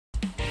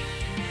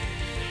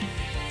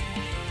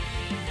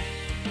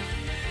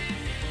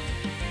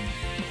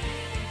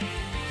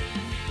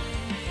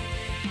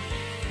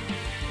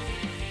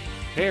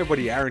Hey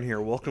everybody, Aaron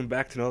here. Welcome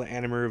back to another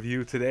anime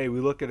review. Today we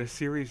look at a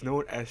series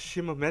known as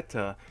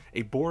Shimoneta,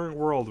 a boring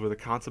world where the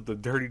concept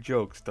of dirty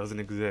jokes doesn't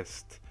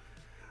exist.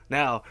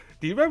 Now,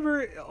 do you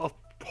remember,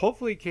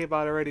 hopefully it came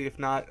out already, if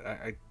not,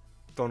 I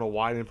don't know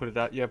why I didn't put it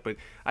out yet, but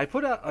I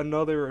put out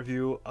another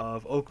review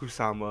of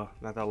Okusama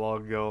not that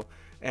long ago,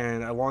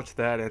 and I launched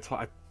that, and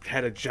I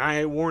had a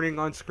giant warning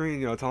on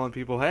screen, telling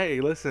people, hey,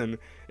 listen,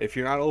 if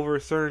you're not over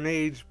a certain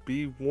age,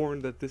 be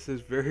warned that this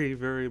is very,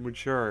 very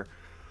mature.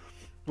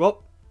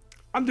 Well,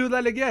 I'm doing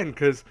that again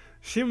because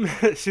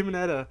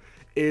Shimoneta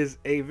is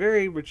a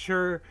very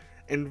mature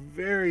and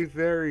very,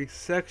 very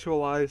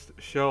sexualized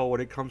show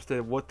when it comes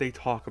to what they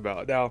talk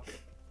about. Now,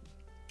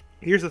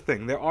 here's the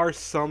thing. There are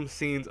some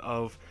scenes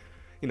of,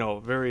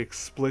 very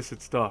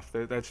explicit stuff.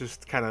 That's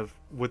just kind of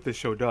what this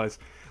show does.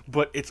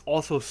 But it's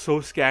also so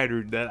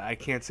scattered that I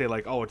can't say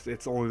like, oh,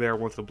 it's only there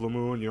once in a blue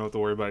moon. You don't have to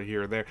worry about it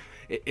here or there.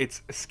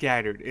 It's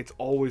scattered. It's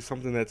always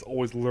something that's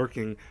always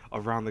lurking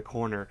around the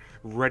corner,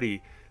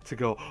 ready to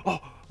go,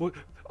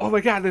 oh my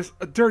god, there's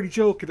a dirty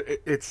joke.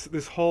 It's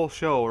this whole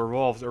show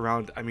revolves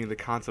around, the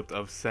concept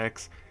of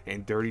sex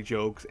and dirty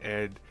jokes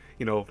and,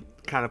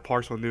 kind of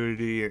partial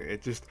nudity, and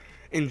it just,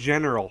 in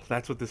general,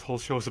 that's what this whole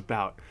show's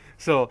about.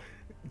 So,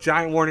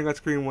 giant warning on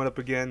screen went up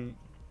again,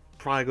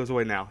 probably goes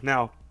away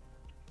now,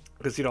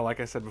 because, like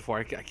I said before,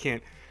 I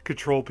can't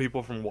control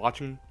people from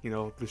watching,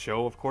 the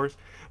show, of course,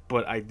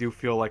 but I do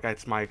feel like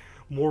it's my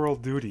moral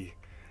duty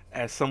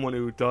as someone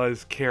who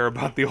does care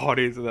about the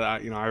audience that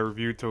I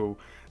review to,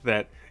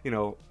 that,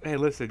 hey,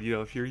 listen,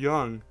 if you're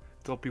young,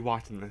 don't be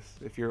watching this.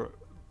 If you're,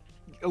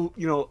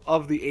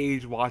 of the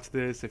age, watch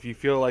this. If you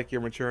feel like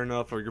you're mature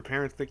enough, or your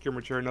parents think you're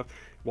mature enough,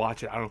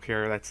 watch it. I don't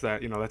care. That's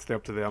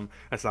up to them.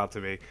 That's not up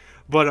to me.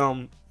 But,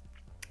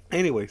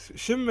 anyways,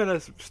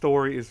 Shimoneta's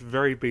story is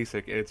very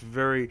basic, and it's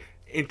very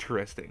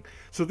interesting.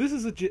 So this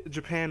is a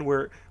Japan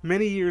where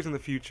many years in the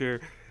future,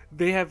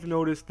 they have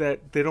noticed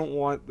that they don't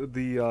want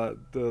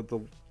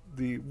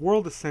the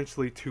world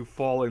essentially to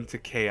fall into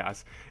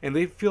chaos, and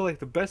they feel like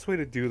the best way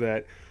to do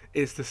that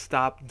is to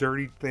stop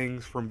dirty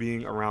things from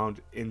being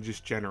around in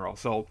just general.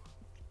 So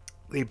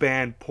they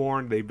ban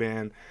porn, they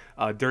ban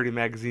dirty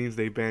magazines,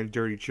 they ban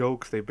dirty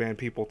jokes, they ban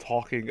people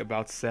talking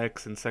about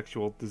sex and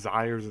sexual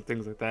desires and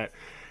things like that.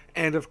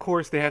 And of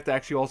course, they have to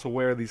actually also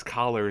wear these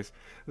collars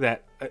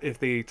that if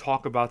they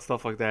talk about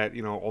stuff like that,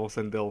 all of a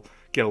sudden they'll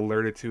get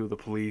alerted to the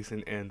police,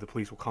 and the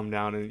police will come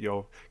down and,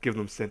 give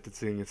them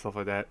sentencing and stuff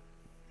like that.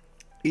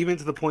 Even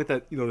to the point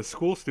that, the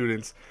school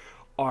students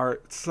are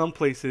some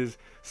places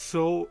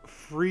so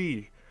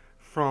free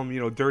from,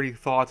 dirty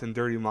thoughts and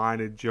dirty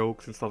minded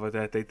jokes and stuff like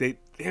that. They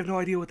have no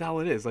idea what the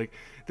hell it is. Like,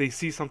 they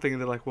see something and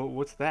they're like, well,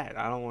 what's that?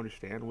 I don't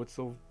understand. What's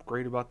so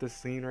great about this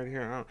scene right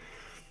here? I don't.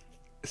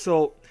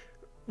 So,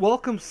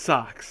 welcome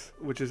Socks,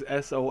 which is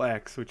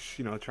SOX,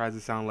 which, tries to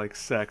sound like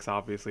sex,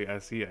 obviously,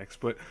 SEX,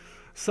 but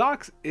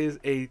SOX is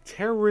a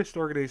terrorist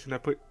organization, I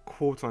put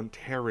quotes on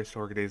terrorist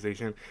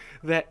organization,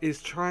 that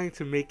is trying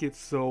to make it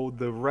so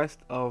the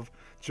rest of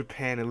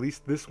Japan, at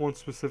least this one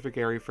specific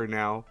area for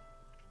now,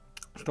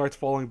 starts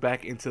falling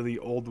back into the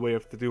old way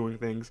of doing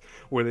things,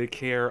 where they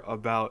care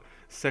about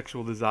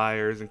sexual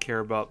desires and care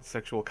about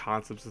sexual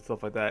concepts and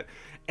stuff like that.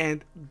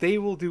 And they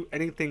will do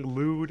anything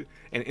lewd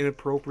and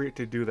inappropriate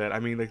to do that.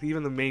 Like,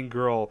 even the main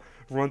girl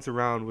runs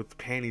around with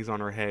panties on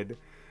her head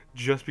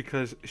just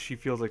because she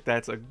feels like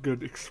that's a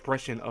good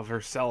expression of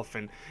herself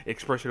and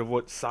expression of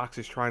what Socks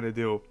is trying to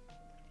do.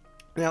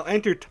 Now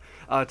enter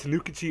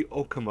Tanukichi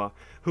Okuma,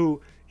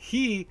 who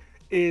he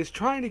is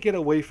trying to get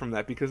away from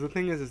that, because the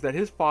thing is that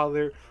his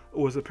father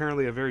was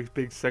apparently a very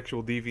big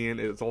sexual deviant.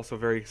 It was also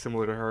very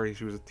similar to her.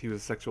 He was a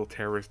sexual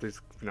terrorist. I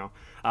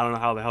don't know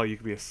how the hell you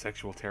could be a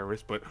sexual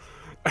terrorist, but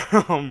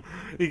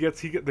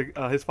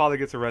his father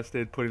gets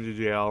arrested, put into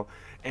jail,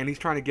 and he's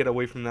trying to get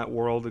away from that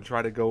world and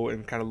try to go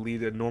and kind of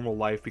lead a normal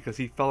life, because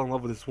he fell in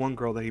love with this one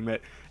girl that he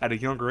met at a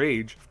younger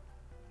age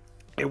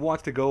and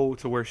wants to go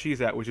to where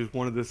she's at, which is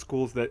one of the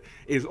schools that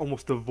is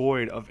almost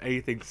devoid of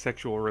anything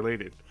sexual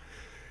related.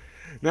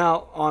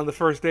 Now, on the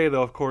first day,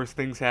 though, of course,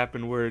 things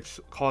happen where it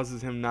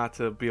causes him not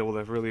to be able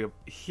to really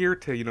adhere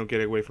to,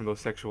 get away from those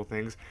sexual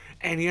things.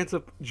 And he ends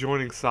up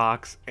joining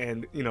Socks,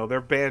 and,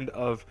 their band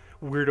of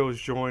weirdos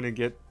join and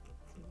get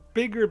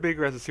bigger and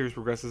bigger as the series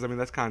progresses.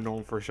 That's kind of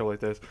known for a show like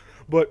this.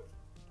 But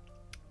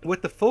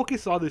what the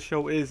focus on the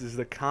show is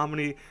the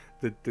comedy,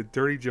 the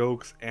dirty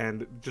jokes,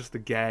 and just the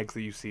gags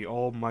that you see.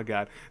 Oh my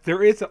god.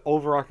 There is an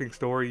overarching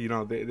story,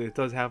 it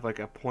does have like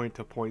a point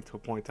to point to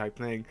point type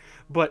thing,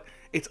 but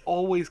it's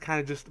always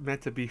kind of just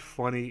meant to be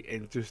funny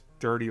and just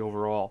dirty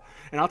overall.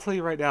 And I'll tell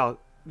you right now,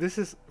 this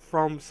is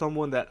from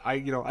someone that I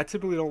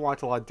typically don't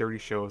watch a lot of dirty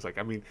shows. Like,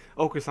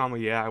 Okusama,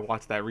 yeah, I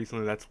watched that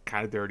recently, that's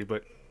kind of dirty,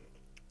 but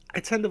I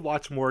tend to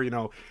watch more,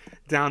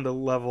 down to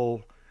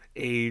level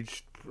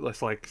age,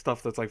 less like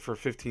stuff that's like for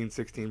 15,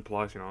 16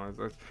 plus,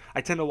 I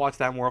tend to watch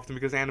that more often,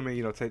 because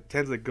anime,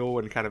 tends to go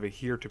and kind of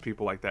adhere to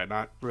people like that,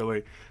 not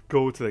really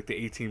go to like the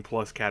 18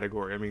 plus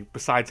category.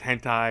 Besides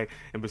hentai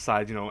and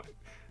besides,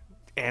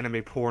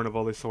 anime porn of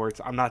other sorts.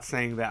 I'm not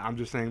saying that. I'm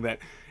just saying that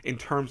in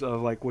terms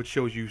of like what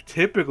shows you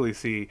typically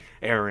see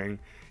airing,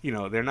 you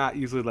know, they're not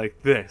usually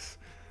like this.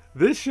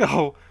 This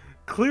show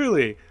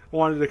clearly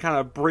wanted to kind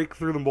of break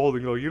through the mold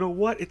and go, you know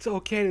what? It's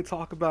okay to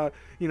talk about,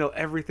 you know,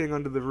 everything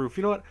under the roof.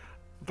 You know what?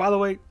 By the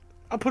way,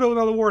 I'll put out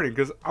another warning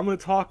because I'm going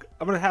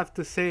to have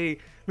to say,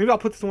 maybe I'll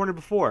put this warning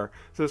before.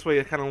 So this way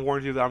it kind of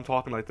warns you that I'm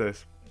talking like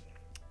this.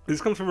 This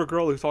comes from a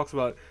girl who talks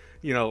about,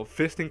 you know,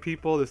 fisting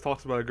people. This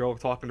talks about a girl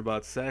talking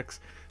about sex.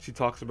 She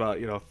talks about,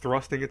 you know,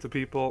 thrusting into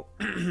people.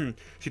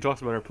 She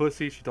talks about her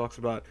pussy. She talks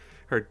about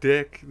her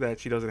dick that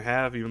she doesn't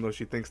have, even though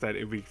she thinks that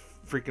it'd be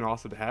freaking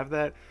awesome to have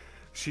that.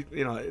 She,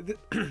 you know,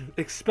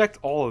 expect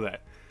all of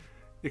that.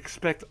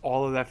 Expect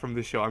all of that from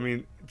this show. I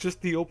mean,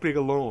 just the opening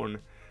alone,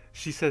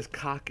 she says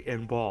cock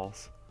and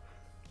balls.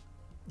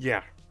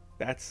 Yeah,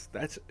 that's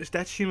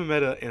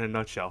Shimoneta in a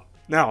nutshell.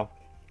 Now,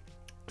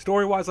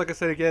 story-wise, like I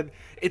said again,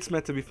 it's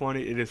meant to be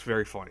funny. It is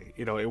very funny.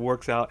 You know, it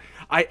works out.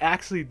 I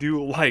actually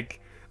do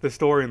like the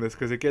story in this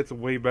because it gets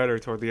way better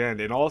toward the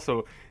end. And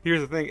also,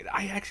 here's the thing: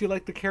 I actually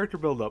like the character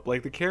build-up,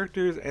 like the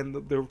characters and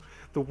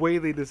the way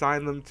they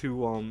design them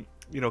to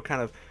you know,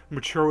 kind of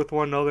mature with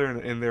one another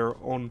in their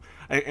own.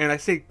 And I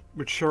say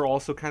mature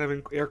also kind of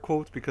in air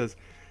quotes because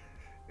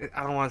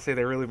I don't want to say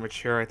they're really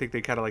mature. I think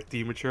they kind of like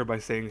demature by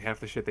saying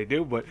half the shit they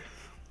do, but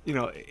you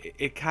know,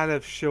 it kind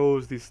of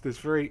shows this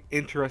very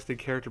interesting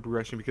character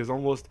progression because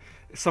almost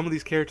some of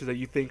these characters that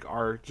you think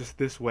are just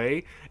this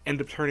way end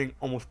up turning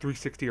almost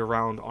 360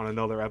 around on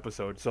another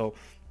episode. So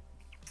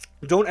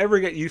don't ever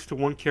get used to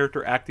one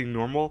character acting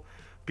normal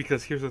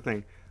because here's the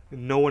thing.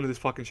 No one in this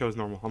fucking show is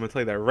normal. I'm going to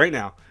tell you that right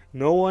now.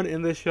 No one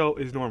in this show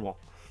is normal.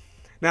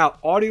 Now,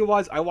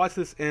 audio-wise, I watched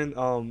this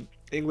in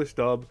English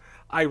dub.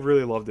 I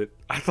really loved it.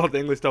 I thought the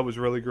English dub was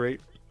really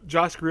great.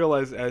 Josh Greel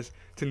as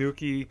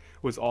Tanuki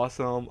was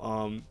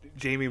awesome.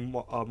 Jamie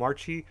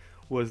Marchi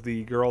was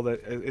the girl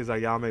that is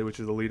Ayame, which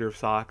is the leader of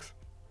Sox.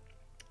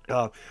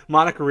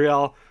 Monica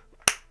Rial,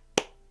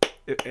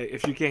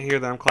 if you can't hear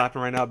that, I'm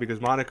clapping right now because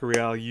Monica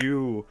Rial,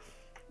 you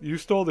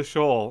stole the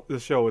show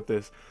with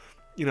this.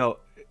 You know,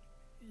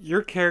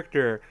 your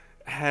character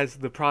has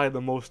probably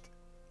the most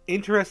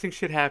interesting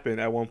shit happen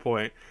at one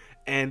point,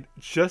 and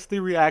just the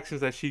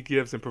reactions that she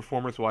gives and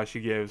performance-wise she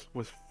gives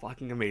was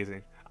fucking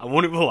amazing. I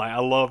won't even lie, I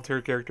loved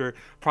her character,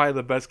 probably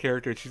the best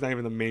character. She's not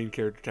even the main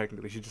character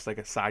technically, she's just like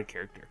a side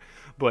character,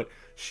 but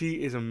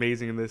she is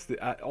amazing in this.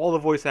 All the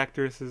voice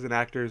actresses and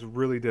actors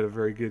really did a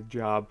very good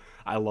job.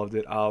 I loved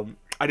it.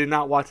 I did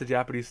not watch the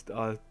Japanese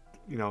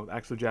you know,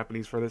 actual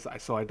Japanese for this,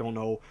 so I don't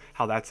know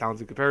how that sounds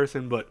in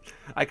comparison, but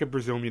I could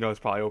presume, you know, it's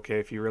probably okay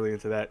if you're really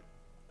into that.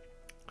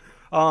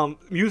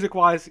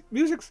 Music-wise,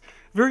 music's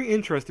very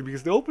interesting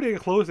because the opening and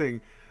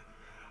closing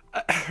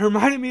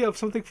reminded me of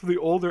something from the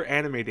older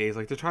anime days.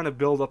 Like, they're trying to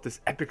build up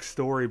this epic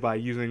story by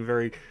using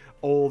very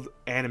old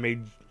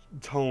anime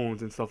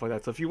tones and stuff like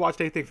that. So if you watched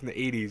anything from the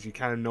 80s, you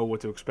kind of know what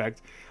to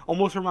expect.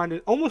 Almost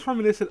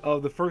reminiscent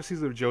of the first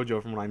season of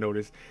JoJo from what I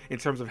noticed in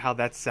terms of how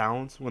that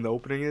sounds when the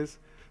opening is.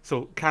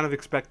 So kind of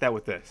expect that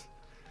with this.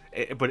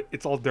 But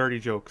it's all dirty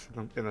jokes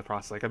in the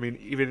process. Like, I mean,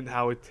 even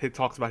how it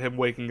talks about him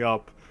waking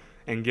up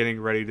and getting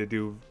ready to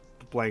do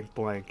blank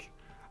blank.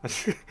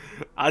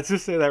 I'll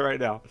just say that right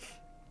now.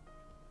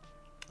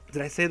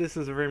 Did I say this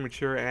is a very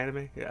mature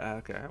anime? Yeah,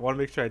 okay. I want to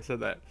make sure I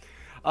said that.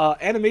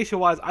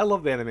 Animation-wise, I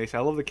love the animation.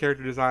 I love the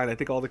character design. I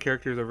think all the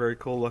characters are very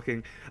cool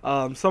looking.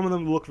 Some of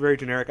them look very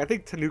generic. I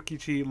think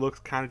Tanukichi looks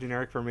kind of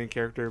generic for a main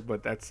character,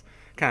 but that's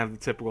kind of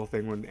the typical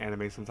thing with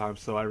anime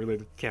sometimes, so I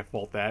really can't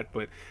fault that.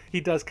 But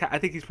he does. I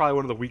think he's probably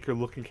one of the weaker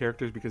looking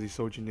characters because he's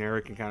so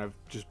generic and kind of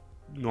just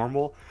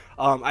normal.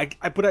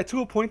 But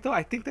to a point though,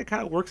 I think that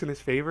kind of works in his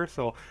favor,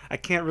 so I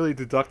can't really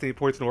deduct any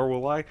points, nor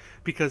will I,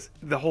 because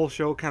the whole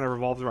show kind of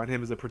revolves around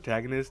him as a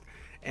protagonist,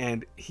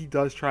 and he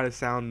does try to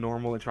sound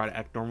normal and try to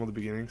act normal at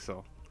the beginning,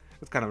 so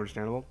that's kind of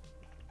understandable.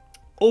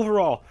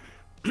 Overall,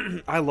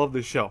 I love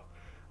this show.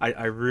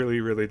 I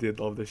really, really did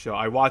love this show.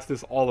 I watched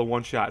this all in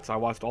one shot, so I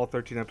watched all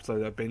 13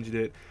 episodes. I binged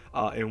it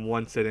in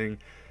one sitting,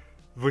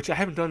 which I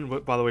haven't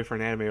done, by the way, for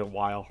an anime in a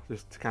while,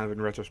 just kind of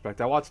in retrospect.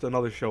 I watched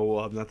another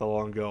show not that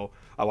long ago.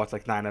 I watched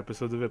like 9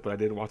 episodes of it, but I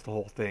didn't watch the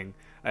whole thing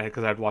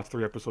because I'd watched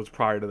 3 episodes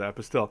prior to that.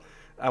 But still,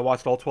 I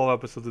watched all 12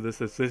 episodes of this.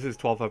 This is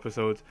 12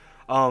 episodes.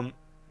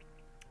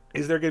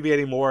 Is there going to be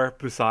any more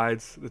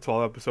besides the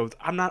 12 episodes?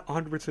 I'm not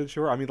 100%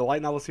 sure. I mean, the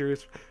light novel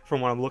series,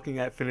 from what I'm looking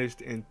at, finished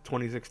in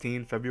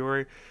 2016,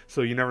 February.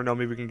 So you never know.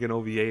 Maybe we can get an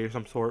OVA or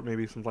some sort,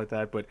 maybe something like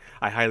that. But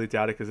I highly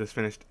doubt it because this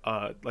finished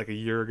like a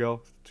year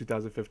ago,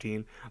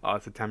 2015,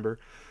 September.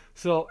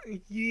 So,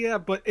 yeah,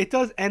 but it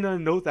does end on a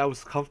note that I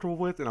was comfortable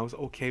with and I was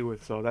okay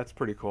with. So that's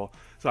pretty cool.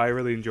 So I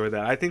really enjoyed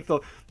that. I think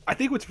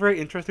what's very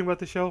interesting about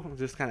the show, I'll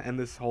just kind of end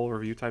this whole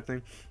review type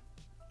thing,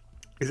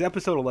 is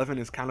episode 11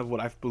 is kind of what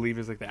I believe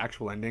is like the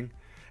actual ending,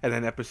 and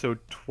then episode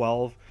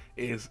 12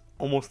 is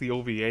almost the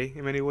OVA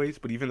in many ways.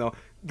 But even though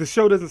the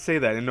show doesn't say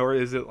that, and nor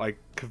is it like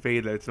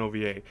conveyed that it's an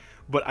OVA,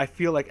 but I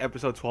feel like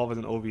episode 12 is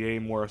an OVA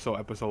more so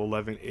episode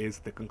 11 is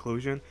the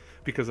conclusion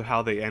because of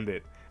how they end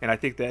it. And I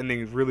think the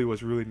ending really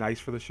was really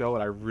nice for the show,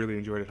 and I really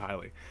enjoyed it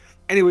highly.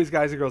 Anyways,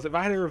 guys and girls, if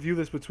I had to review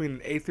this between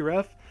an A through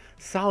F,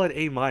 solid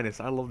A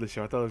minus. I love this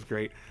show. I thought it was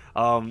great.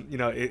 You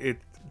know, it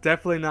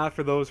definitely not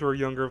for those who are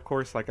younger, of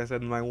course, like I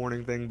said in my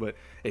warning thing, but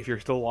if you're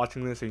still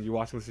watching this and you're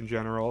watching this in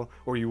general,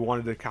 or you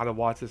wanted to kind of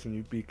watch this and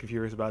you'd be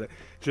curious about it,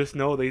 just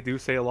know they do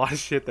say a lot of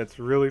shit that's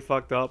really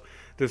fucked up.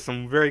 There's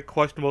some very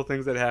questionable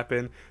things that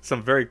happen,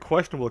 some very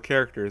questionable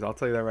characters, I'll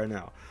tell you that right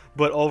now.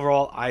 But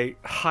overall, I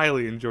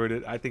highly enjoyed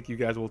it. I think you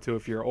guys will too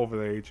if you're over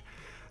the age.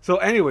 So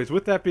anyways,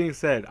 with that being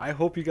said, I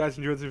hope you guys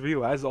enjoyed this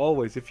review. As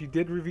always, if you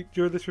did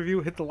enjoy this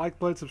review, hit the like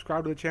button,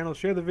 subscribe to the channel,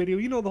 share the video,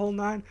 you know the whole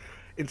nine.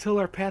 Until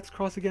our paths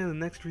cross again in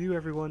the next review,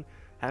 everyone,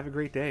 have a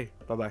great day.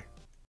 Bye-bye.